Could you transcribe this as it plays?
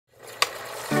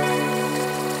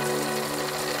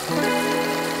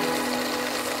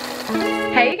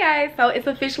Hey guys, so it's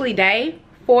officially day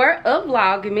 4 of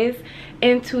Vlogmas,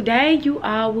 and today you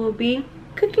all will be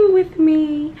cooking with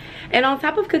me. And on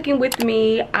top of cooking with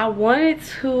me, I wanted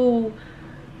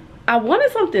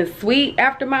something sweet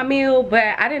after my meal, but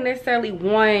I didn't necessarily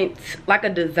want like a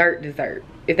dessert,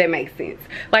 if that makes sense.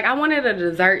 Like I wanted a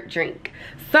dessert drink.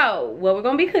 So what we're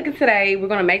gonna be cooking today, we're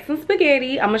gonna make some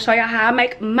spaghetti. I'm gonna show y'all how I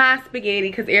make my spaghetti,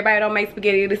 because everybody don't make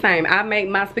spaghetti the same. I make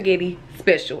my spaghetti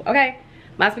special, okay?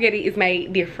 My spaghetti is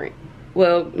made different.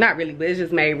 Well, not really, but it's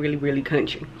just made really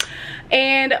country.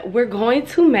 And we're going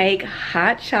to make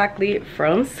hot chocolate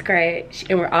from scratch,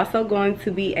 and we're also going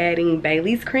to be adding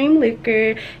Bailey's cream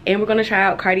liquor, and we're going to try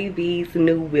out Cardi B's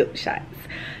new whip shots.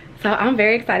 So I'm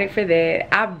very excited for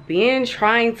that. I've been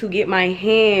trying to get my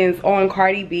hands on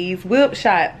Cardi B's whip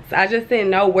shots. I just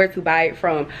didn't know where to buy it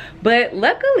from, but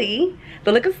luckily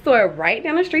the liquor store right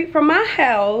down the street from my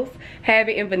house have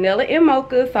it in vanilla and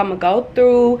mocha. So I'm gonna go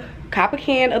through, cop a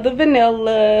can of the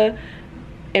vanilla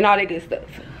and all that good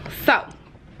stuff. So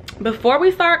before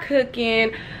we start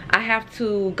cooking, I have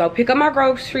to go pick up my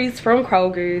groceries from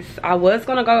Kroger's. I was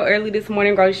gonna go early this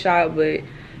morning grocery shop, but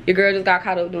your girl just got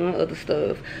caught up doing other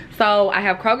stuff. So I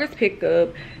have Kroger's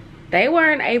pickup. They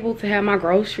weren't able to have my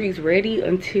groceries ready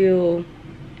until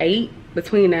 8,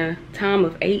 between the time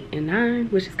of 8 and 9,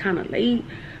 which is kind of late,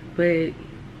 but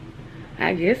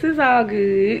I guess it's all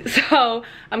good. So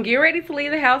I'm getting ready to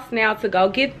leave the house now to go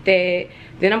get that.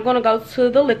 Then I'm gonna go to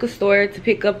the liquor store to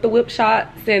pick up the whip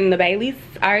shots and the Bailey's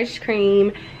Irish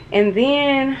cream. And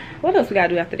then what else we gotta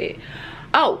do after that?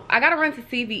 Oh, I gotta run to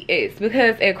CVS,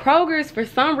 because at Kroger's for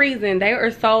some reason they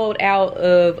are sold out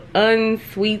of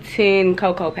unsweetened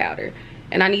cocoa powder,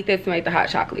 and I need that to make the hot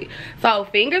chocolate. So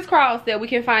fingers crossed that we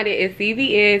can find it at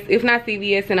CVS. If not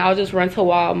CVS, and I'll just run to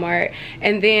Walmart.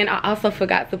 And then I also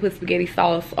forgot to put spaghetti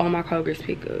sauce on my Kroger's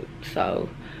pickup. So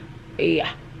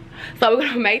yeah, so we're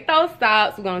gonna make those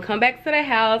stops. We're gonna come back to the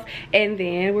house, and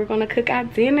then we're gonna cook our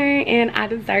dinner and our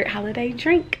dessert holiday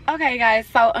drink. Okay guys,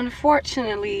 so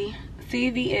unfortunately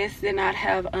CVS did not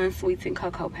have unsweetened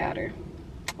cocoa powder,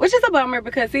 which is a bummer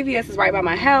because CVS is right by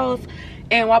my house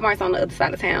and Walmart's on the other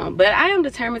side of town. But I am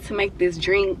determined to make this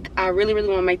drink. I really want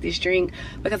to make this drink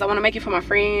because I want to make it for my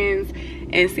friends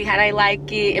and see how they like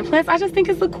it. And plus I just think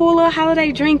it's a cool little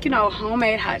holiday drink, you know,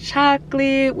 homemade hot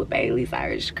chocolate with Bailey's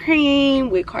Irish cream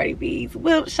with Cardi B's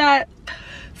whip shot.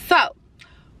 So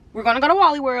we're gonna go to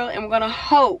Wally World, and we're gonna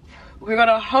hope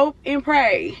and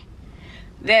pray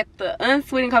that the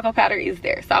unsweetened cocoa powder is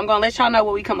there. So I'm gonna let y'all know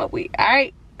what we come up with, all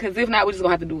right? Because if not, we're just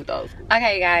gonna have to do with those.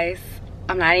 Okay guys,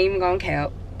 I'm not even gonna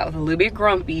cap, I was a little bit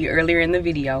grumpy earlier in the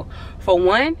video. For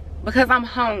one, because I'm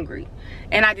hungry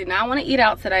and I did not want to eat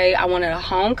out today. I wanted a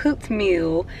home cooked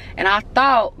meal, and I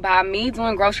thought by me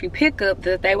doing grocery pickup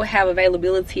that they would have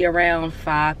availability around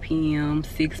 5 p.m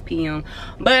 6 p.m,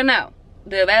 but no,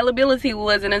 the availability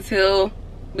wasn't until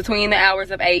between the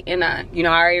hours of 8 and 9. You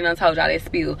know, I already done told y'all that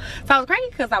spiel. So I was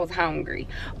cranky because I was hungry.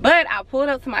 But I pulled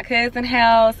up to my cousin's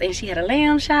house, and she had a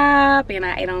lamb chop, and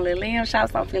I ate on a little lamb chop,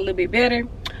 so I'm feeling a little bit better.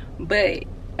 But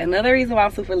another reason why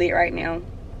I'm super lit right now,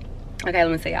 okay,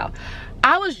 let me tell y'all.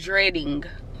 I was dreading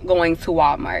going to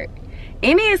Walmart.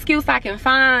 Any excuse I can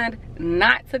find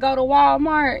not to go to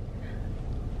Walmart.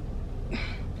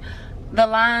 The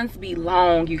lines be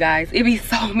long, you guys. It be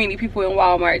so many people in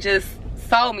Walmart, just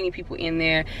so many people in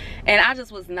there, and I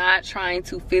just was not trying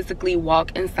to physically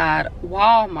walk inside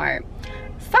Walmart.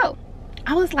 So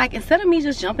I was like, instead of me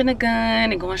just jumping the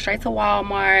gun and going straight to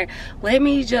Walmart, let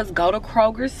me just go to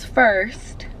Kroger's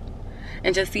first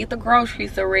and just see if the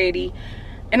groceries are ready.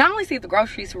 And not only see if the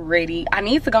groceries were ready, I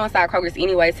need to go inside Kroger's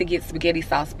anyway to get spaghetti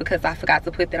sauce, because I forgot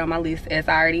to put that on my list, as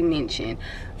I already mentioned.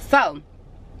 So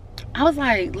I was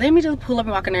like, let me just pull up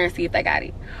and walk in there and see if they got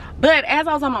it. But as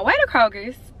I was on my way to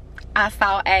Kroger's, I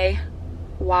saw a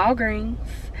Walgreens,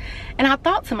 and I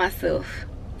thought to myself,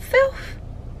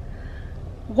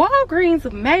 Walgreens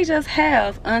may just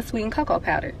have unsweetened cocoa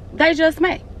powder. They just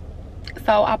may.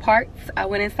 So I parked, I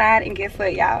went inside, and guess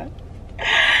what, y'all?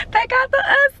 They got the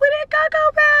unsweetened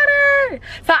cocoa powder.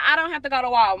 So I don't have to go to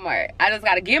Walmart. I just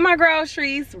gotta get my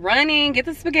groceries, run in, get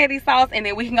the spaghetti sauce, and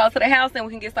then we can go to the house and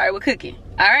we can get started with cooking.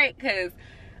 All right, because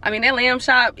I mean, that lamb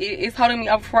chop is holding me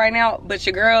up for right now, but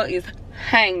your girl is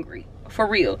hangry for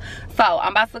real. So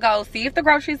I'm about to go see if the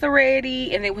groceries are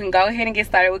ready, and then we can go ahead and get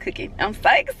started with cooking. I'm so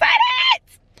excited.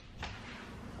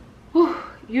 Whew.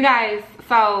 You guys,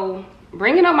 so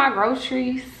bringing up my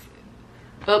groceries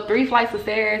up 3 flights of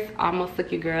stairs almost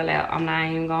took your girl out. I'm not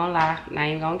even gonna lie, not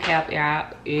even gonna cap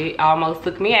y'all. It almost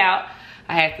took me out.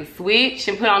 I had to switch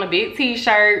and put on a big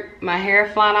t-shirt, my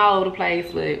hair flying all over the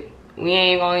place, but we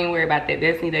ain't gonna even worry about that.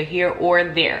 That's neither here or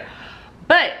there.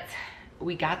 But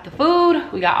we got the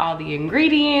food, we got all the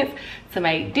ingredients to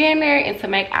make dinner and to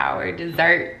make our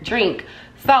dessert drink.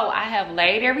 So I have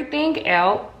laid everything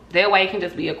out. That way it can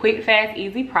just be a quick, fast,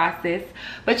 easy process.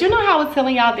 But you know how I was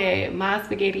telling y'all that my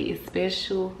spaghetti is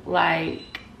special? Like,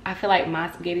 I feel like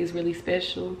my spaghetti is really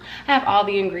special. I have all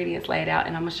the ingredients laid out,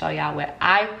 and I'm gonna show y'all what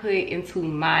I put into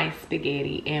my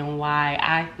spaghetti and why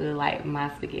I feel like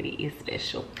my spaghetti is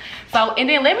special. So, and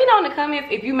then let me know in the comments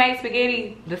if you make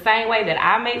spaghetti the same way that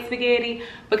I make spaghetti,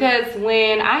 because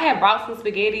when I had brought some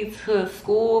spaghetti to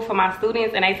school for my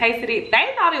students and they tasted it,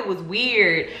 they thought it was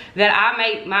weird that I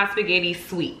make my spaghetti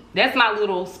sweet. That's my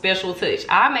little special touch.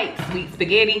 I make sweet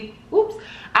spaghetti. Oops.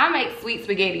 I make sweet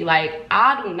spaghetti. Like,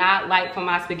 I do not like for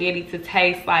my spaghetti to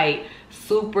taste like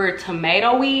super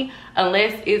tomato-y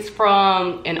unless it's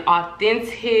from an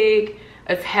authentic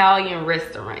Italian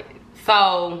restaurant.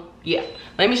 So yeah,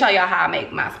 let me show y'all how I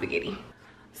make my spaghetti.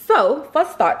 So for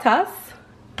starters,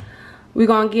 we're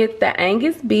gonna get the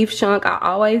Angus beef chunk. I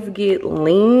always get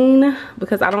lean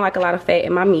because I don't like a lot of fat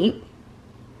in my meat.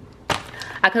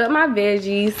 I cut up my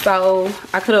veggies. So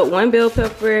I cut up 1 bell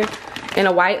pepper and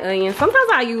a white onion. Sometimes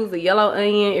I use a yellow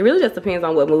onion. It really just depends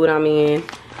on what mood I'm in.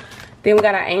 Then we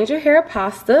got our angel hair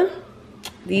pasta.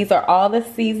 These are all the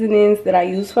seasonings that I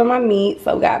use for my meat.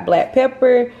 So we got black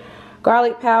pepper,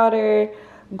 garlic powder,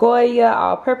 Goya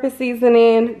all-purpose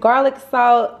seasoning, garlic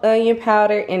salt, onion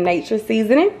powder, and nature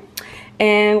seasoning.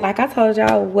 And like I told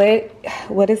y'all,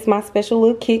 what is my special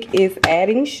little kick is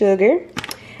adding sugar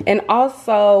and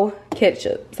also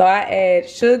ketchup. So I add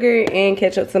sugar and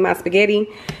ketchup to my spaghetti.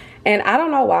 And I don't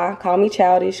know why, call me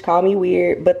childish, call me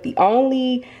weird, but the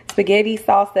only spaghetti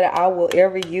sauce that I will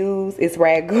ever use is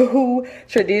Ragu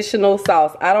traditional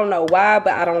sauce. I don't know why,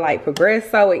 but I don't like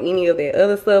Progresso or any of that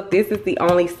other stuff. This is the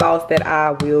only sauce that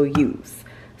I will use.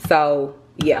 So,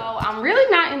 yeah. So, I'm really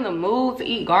not in the mood to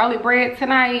eat garlic bread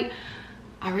tonight.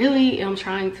 I really am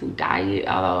trying to diet,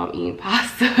 although I'm eating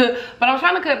pasta. But I'm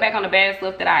trying to cut back on the bad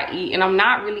stuff that I eat. And I'm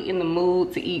not really in the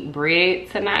mood to eat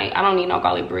bread tonight. I don't need no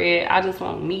garlic bread. I just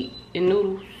want meat and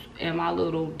noodles and my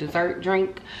little dessert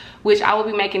drink, which I will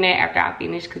be making that after I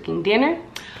finish cooking dinner.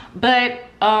 But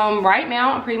right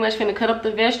now, I'm pretty much gonna cut up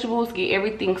the vegetables, get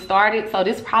everything started. So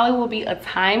this probably will be a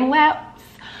time lapse.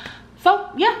 So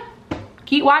yeah,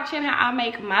 keep watching how I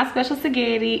make my special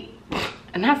spaghetti.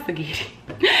 Not spaghetti.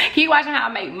 Keep watching how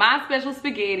I make my special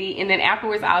spaghetti, and then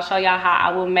afterwards I'll show y'all how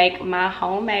I will make my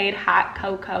homemade hot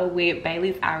cocoa with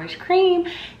Bailey's Irish cream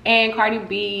and Cardi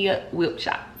B whipped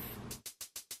shots.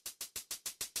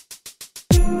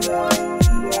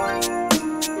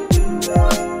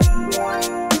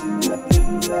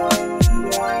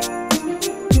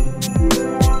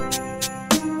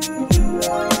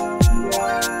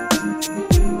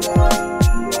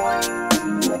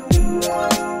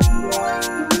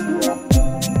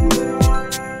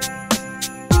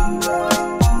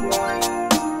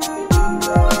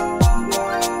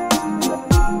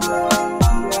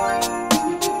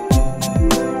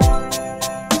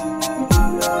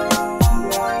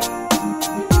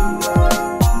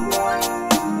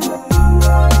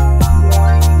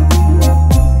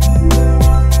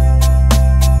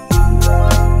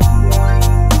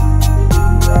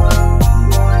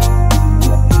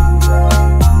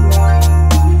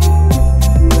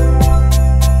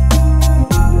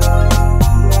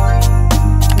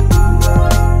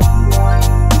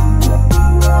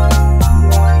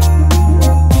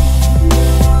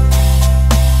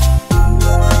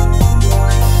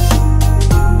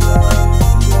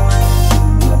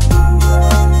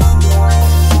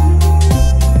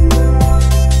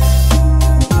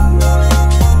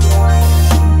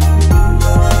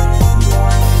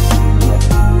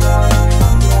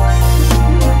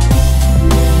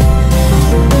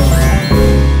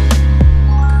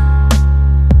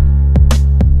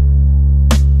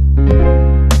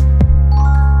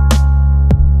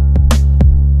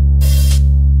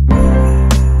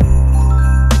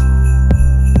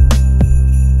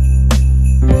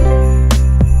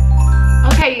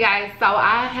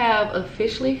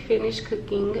 Officially finished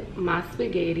cooking my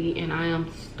spaghetti and I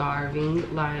am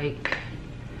starving. Like,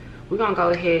 we're gonna go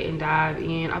ahead and dive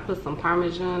in. I put some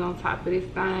Parmesan on top of this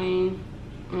thing.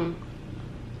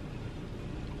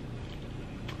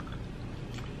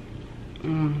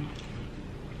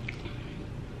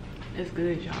 It's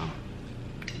good, y'all.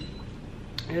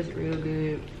 It's real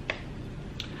good.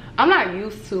 I'm not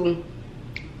used to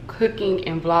cooking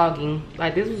and vlogging.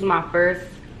 Like, this was my first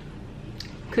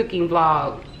cooking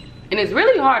vlog. And it's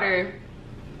really harder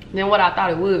than what I thought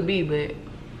it would be, but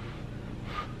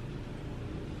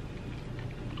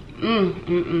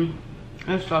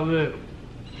it's so good.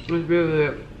 It's real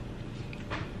good.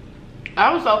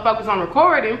 I was so focused on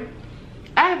recording,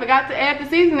 I forgot to add the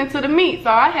seasoning to the meat. So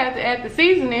I had to add the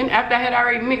seasoning after I had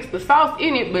already mixed the sauce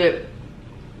in it, but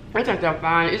it turned out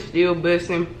fine. It's still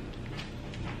busting.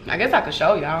 I guess I could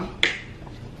show y'all.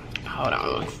 Hold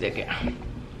on 1 second.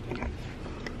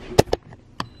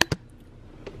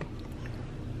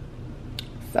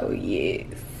 So yes.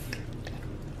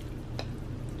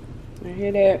 You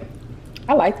hear that?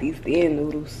 I like these thin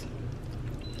noodles.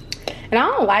 And I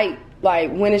don't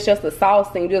like when it's just a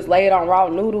sauce and you just lay it on raw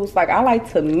noodles. Like, I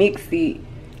like to mix it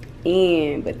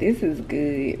in, but this is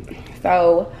good.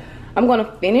 So I'm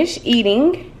gonna finish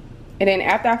eating, and then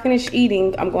after I finish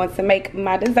eating, I'm going to make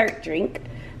my dessert drink.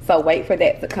 So wait for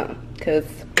that to come, because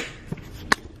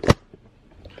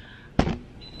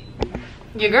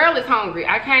your girl is hungry.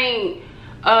 I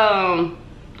can't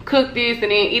cook this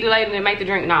and then eat it later and then make the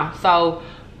drink now. So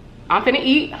I'm finna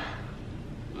eat.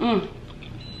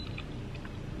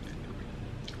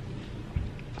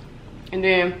 And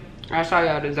then I'll show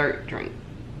y'all dessert drink.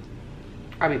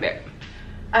 I'll be back.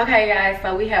 Okay guys,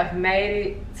 so we have made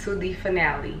it to the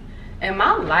finale. And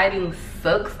my lighting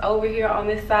sucks over here on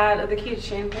this side of the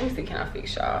kitchen. Let me see, can I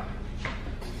fix y'all?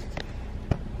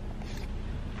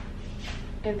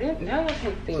 And then now y'all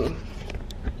can see.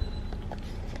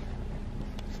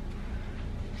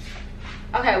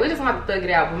 Okay, we just gonna have to thug it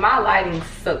out, but my lighting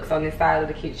sucks on this side of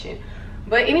the kitchen.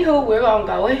 But anywho, we're gonna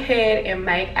go ahead and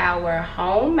make our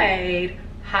homemade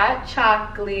hot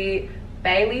chocolate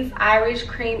Bailey's Irish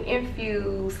cream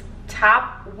infused,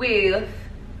 topped with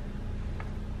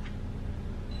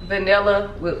vanilla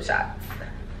whip shots.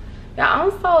 Now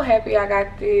I'm so happy I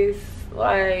got this.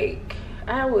 Like,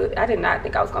 I did not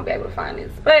think I was gonna be able to find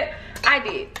this, but I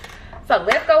did. So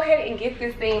let's go ahead and get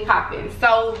this thing popping.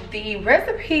 So the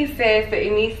recipe says that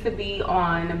it needs to be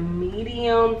on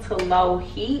medium to low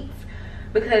heat,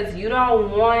 because you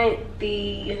don't want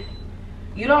the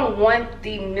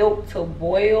milk to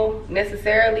boil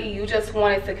necessarily. You just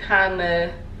want it to kind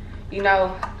of, you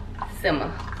know,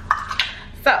 simmer.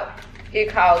 So it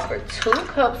calls for 2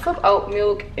 cups of oat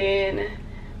milk, and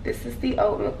this is the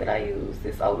oat milk that I use.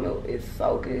 This oat milk is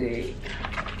so good.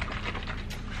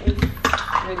 It's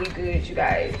really good, you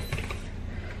guys.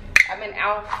 I've been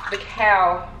off the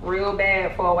cow real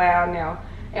bad for a while now.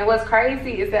 And what's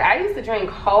crazy is that I used to drink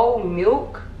whole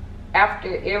milk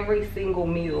after every single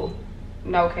meal.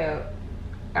 No cap.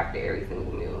 After every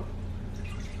single meal.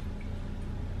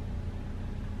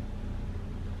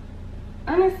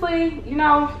 Honestly, you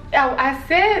know, I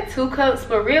said 2 cups,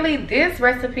 but really this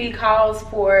recipe calls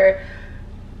for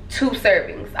 2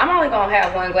 servings. I'm only gonna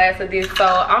have 1 glass of this, so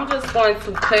I'm just going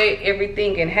to cut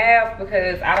everything in half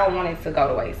because I don't want it to go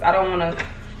to waste. I don't want to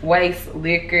waste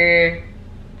liquor,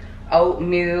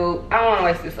 oatmeal. I don't want to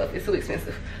waste this stuff. It's too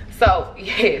expensive. So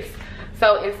yes,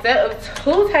 so instead of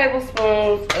 2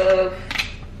 tablespoons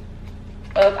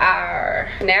of our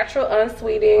natural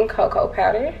unsweetened cocoa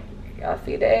powder, y'all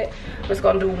see that, I'm just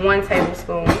gonna do 1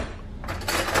 tablespoon.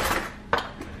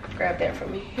 Grab that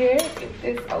from here, get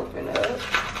this open up.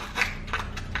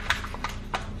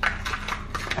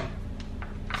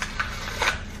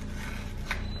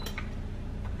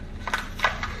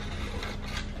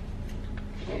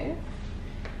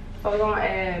 So we're gonna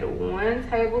add 1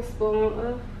 tablespoon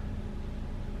of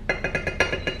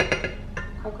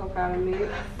cocoa powder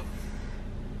mix.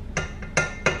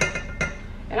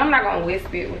 And I'm not gonna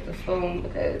whisk it with the spoon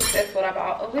because that's what I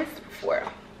bought a whisk for.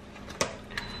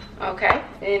 Okay,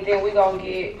 and then we're gonna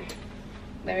get,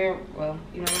 well,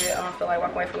 you know what, I don't feel like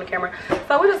walking away from the camera.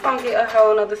 So we're just gonna get a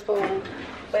whole nother spoon.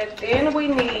 But then we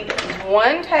need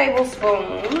 1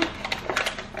 tablespoon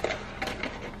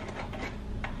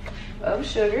of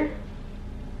sugar.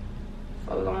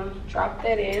 So we're gonna drop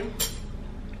that in.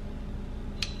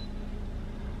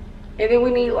 And then we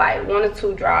need like 1 or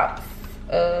 2 drops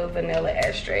of vanilla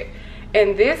extract.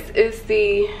 And this is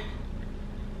the,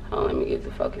 hold on, let me get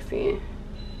the focus in.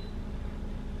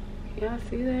 Y'all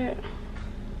see that?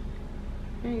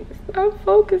 Stop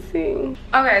focusing.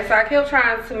 Okay, so I kept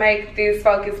trying to make this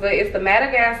focus, but it's the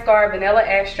Madagascar vanilla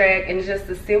extract, and it's just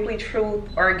the Simply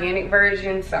Truth organic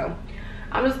version. So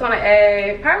I'm just gonna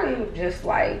add probably just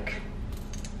like,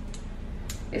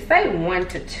 it say 1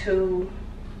 to 2.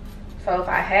 So if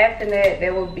I half in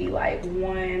that would be like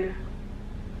 1.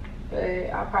 But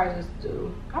I'll probably just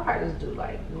do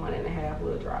like 1.5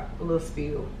 little drop, a little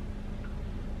spill.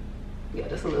 Yeah,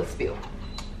 just a little spill.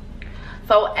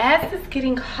 So as it's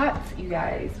getting hot, you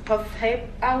guys, we're supposed to take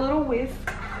our little whisk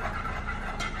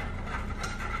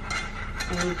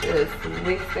and just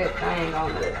whisk that thing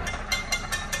on there.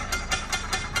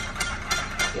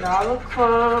 Get all the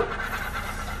clumps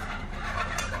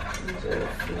and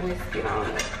just whisk it on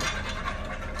it.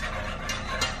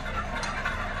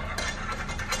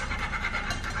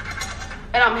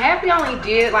 And I'm happy I only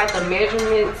did like the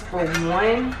measurements for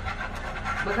one,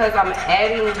 because I'm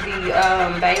adding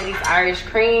the Bailey's Irish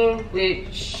Cream,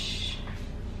 which,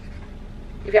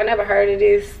 if y'all never heard of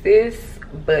this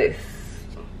bust.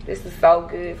 This is so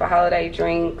good for holiday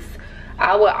drinks.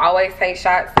 I would always take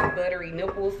shots of buttery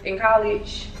nipples in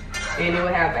college, and it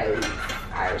would have Bailey's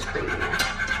Irish Cream in there.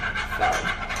 So.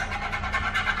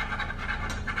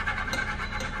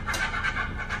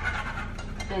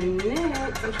 And then,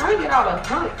 I'm trying to get all the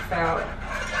hunks out.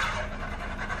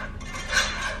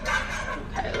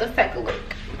 Okay, let's take a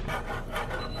look.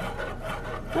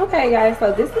 Okay guys,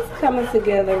 so this is coming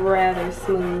together rather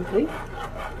smoothly.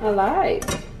 I like.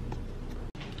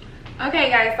 Okay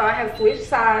guys, so I have switched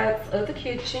sides of the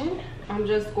kitchen. I'm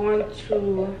just going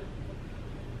to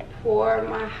pour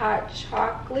my hot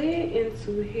chocolate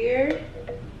into here,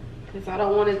 because I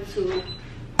don't want it to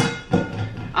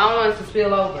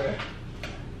spill over.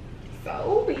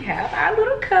 So we have our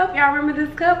little cup. Y'all remember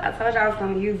this cup? I told y'all I was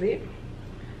gonna use it.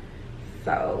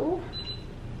 So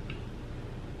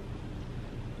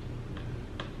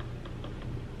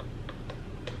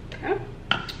okay,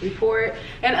 we pour it,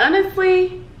 and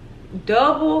honestly,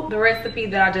 double the recipe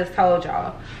that I just told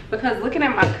y'all, because looking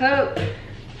at my cup,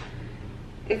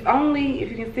 it's only, if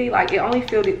you can see, like it only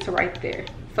filled it to right there.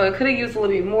 So it could have used a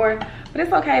little bit more, but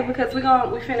it's okay, because we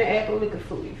finna add a liquor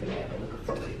fluid.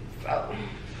 So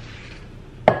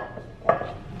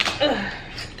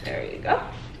there you go.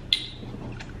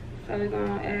 So we're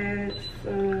gonna add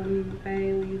some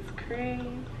Bailey's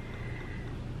cream.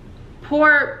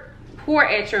 Pour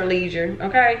at your leisure,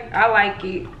 okay? I like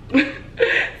it.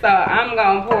 So I'm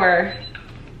gonna pour,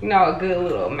 you know, a good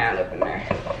little amount up in there.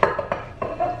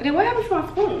 And then what happens to my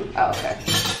spoon? Oh, okay.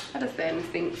 I just sat in the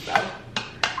sink, so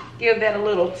give that a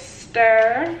little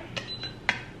stir.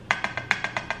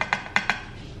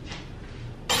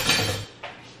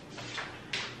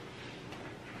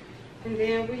 And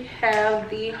then we have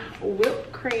the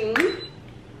whipped cream.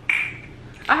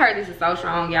 I heard this is so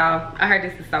strong, y'all. I heard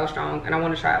this is so strong, and I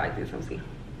want to try it like this. Let's see.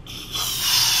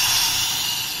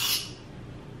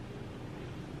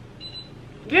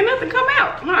 Get nothing come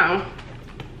out. Come on.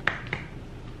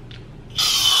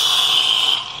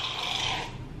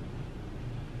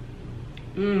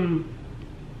 Mmm.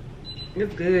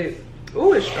 It's good.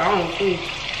 Ooh, it's strong too.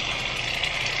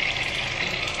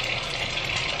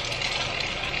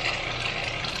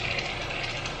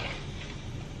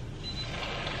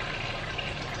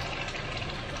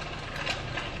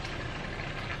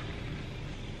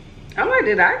 I'm like,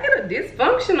 did I get a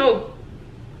dysfunctional?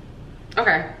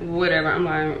 Okay, whatever. I'm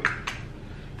like,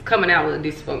 coming out with a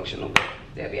dysfunctional.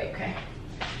 That'll be okay.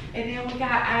 And then we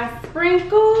got our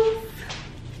sprinkles.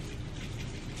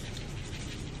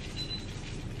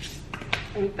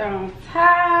 And throw on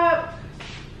top.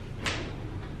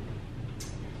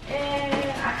 And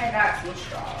I got some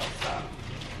straws, so.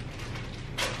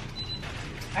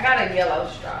 I got a yellow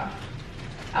straw.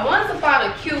 I wanted to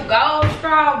find a cute gold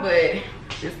straw, but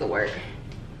this will work.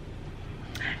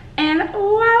 And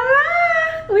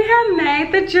voila! We have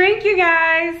made the drink, you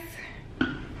guys.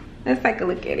 Let's take a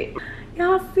look at it.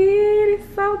 Y'all see it?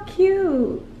 It's so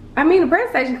cute. I mean, the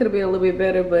presentation could have been a little bit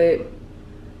better, but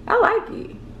I like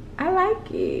it. I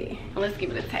like it. Let's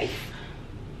give it a taste.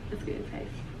 Let's give it a taste.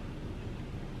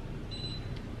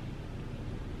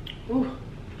 Ooh.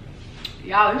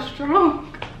 Y'all, it's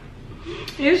strong.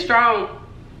 It's strong.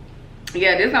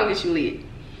 Yeah, this gonna get you lit.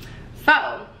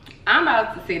 So, I'm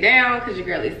about to sit down because your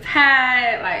girl is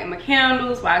tired, lighting my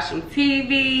candles, watching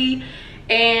TV,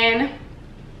 and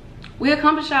we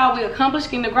accomplished, y'all. We accomplished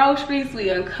getting the groceries. We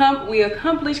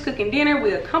accomplished cooking dinner.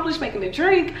 We accomplished making the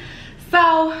drink.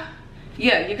 So,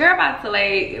 yeah, your girl about to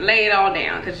lay it all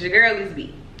down because your girl is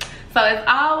beat. So as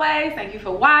always, thank you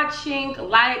for watching.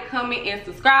 Like, comment, and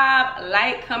subscribe.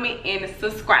 Like, comment, and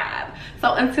subscribe.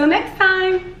 So until next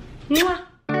time. Mwah.